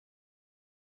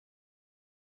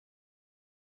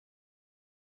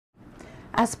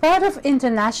As part of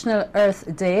International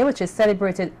Earth Day, which is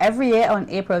celebrated every year on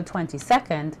April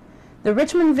 22nd, the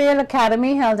Richmond Vale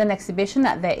Academy held an exhibition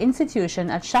at their institution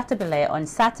at Chateaubriand on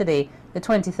Saturday, the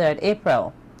 23rd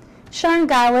April. Sharon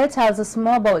Garway tells us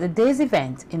more about the day's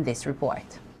event in this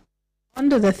report.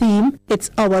 Under the theme,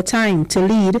 It's Our Time to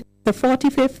Lead, the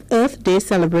 45th Earth Day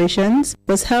celebrations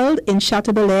was held in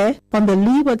Chateaubriand on the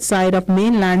leeward side of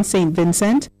mainland St.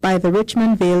 Vincent by the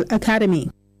Richmond Vale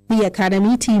Academy. The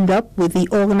Academy teamed up with the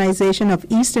Organization of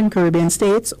Eastern Caribbean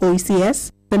States,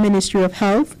 OECS, the Ministry of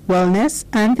Health, Wellness,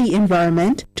 and the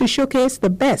Environment to showcase the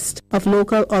best of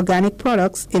local organic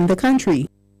products in the country.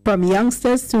 From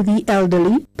youngsters to the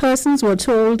elderly, persons were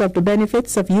told of the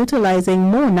benefits of utilizing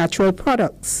more natural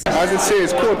products. As it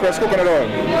says, cold pressed coconut oil.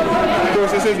 The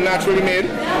process is naturally made.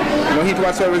 No heat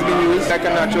whatsoever has been used, like a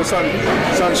natural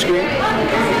sunscreen.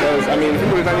 Because, I mean, if you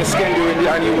put it on your skin during the day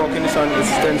and you walk in the sun, it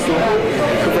tends to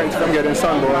prevent you from getting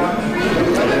sunburn.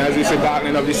 And as you say,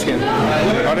 darkening of the skin.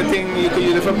 Another thing you could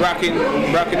use it for bracking.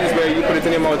 Bracking is where you put it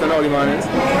in your mouth and all the mornings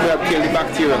to help kill the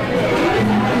bacteria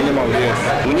in your mouth,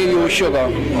 yes. When you use sugar,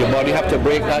 your body have to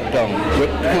break that down. With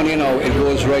honey now, it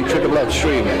goes right through the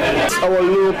bloodstream. Our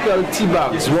local tea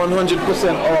bags,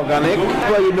 100% organic.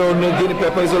 Well, you know, Guinea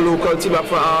pepper is a local tea bag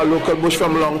from our local bush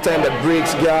from a long time that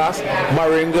breaks gas.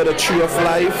 Moringa, the tree of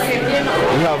life.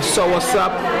 We have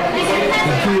soursop,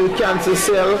 heal cancer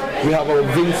cell. We have our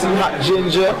Vincent hot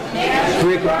ginger,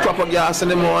 break proper gas in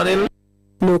the morning.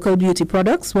 Local beauty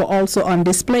products were also on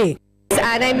display.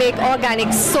 And I make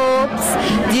organic soaps,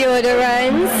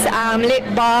 deodorants,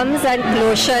 lip balms and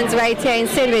lotions right here in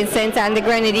St. Vincent and the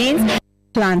Grenadines.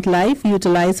 Plant life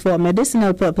utilized for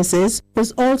medicinal purposes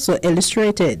was also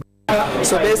illustrated.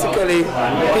 So basically,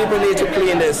 people need to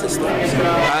clean their systems.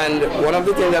 And one of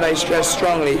the things that I stress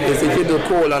strongly is if you do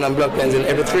colon and blood cleansing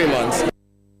every 3 months.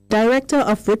 Director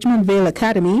of Richmond Vale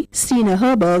Academy, Stina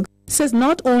Herberg, says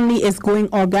not only is going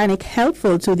organic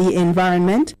helpful to the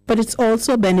environment, but it's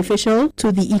also beneficial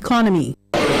to the economy.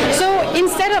 So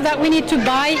instead of that, we need to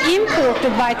buy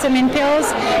imported vitamin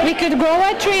pills. We could grow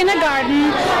a tree in a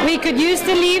garden, we could use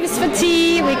the leaves for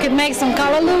tea, we could make some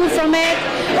callaloo from it,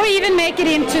 or even make it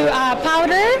into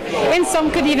powder, and some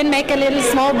could even make a little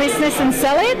small business and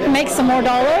sell it, make some more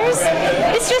dollars.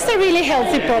 It's just a really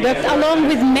healthy product, along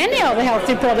with many other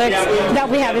healthy products that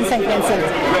we have in St.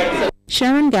 Vincent.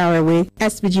 Sharon Garway,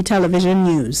 SVG Television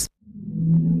News.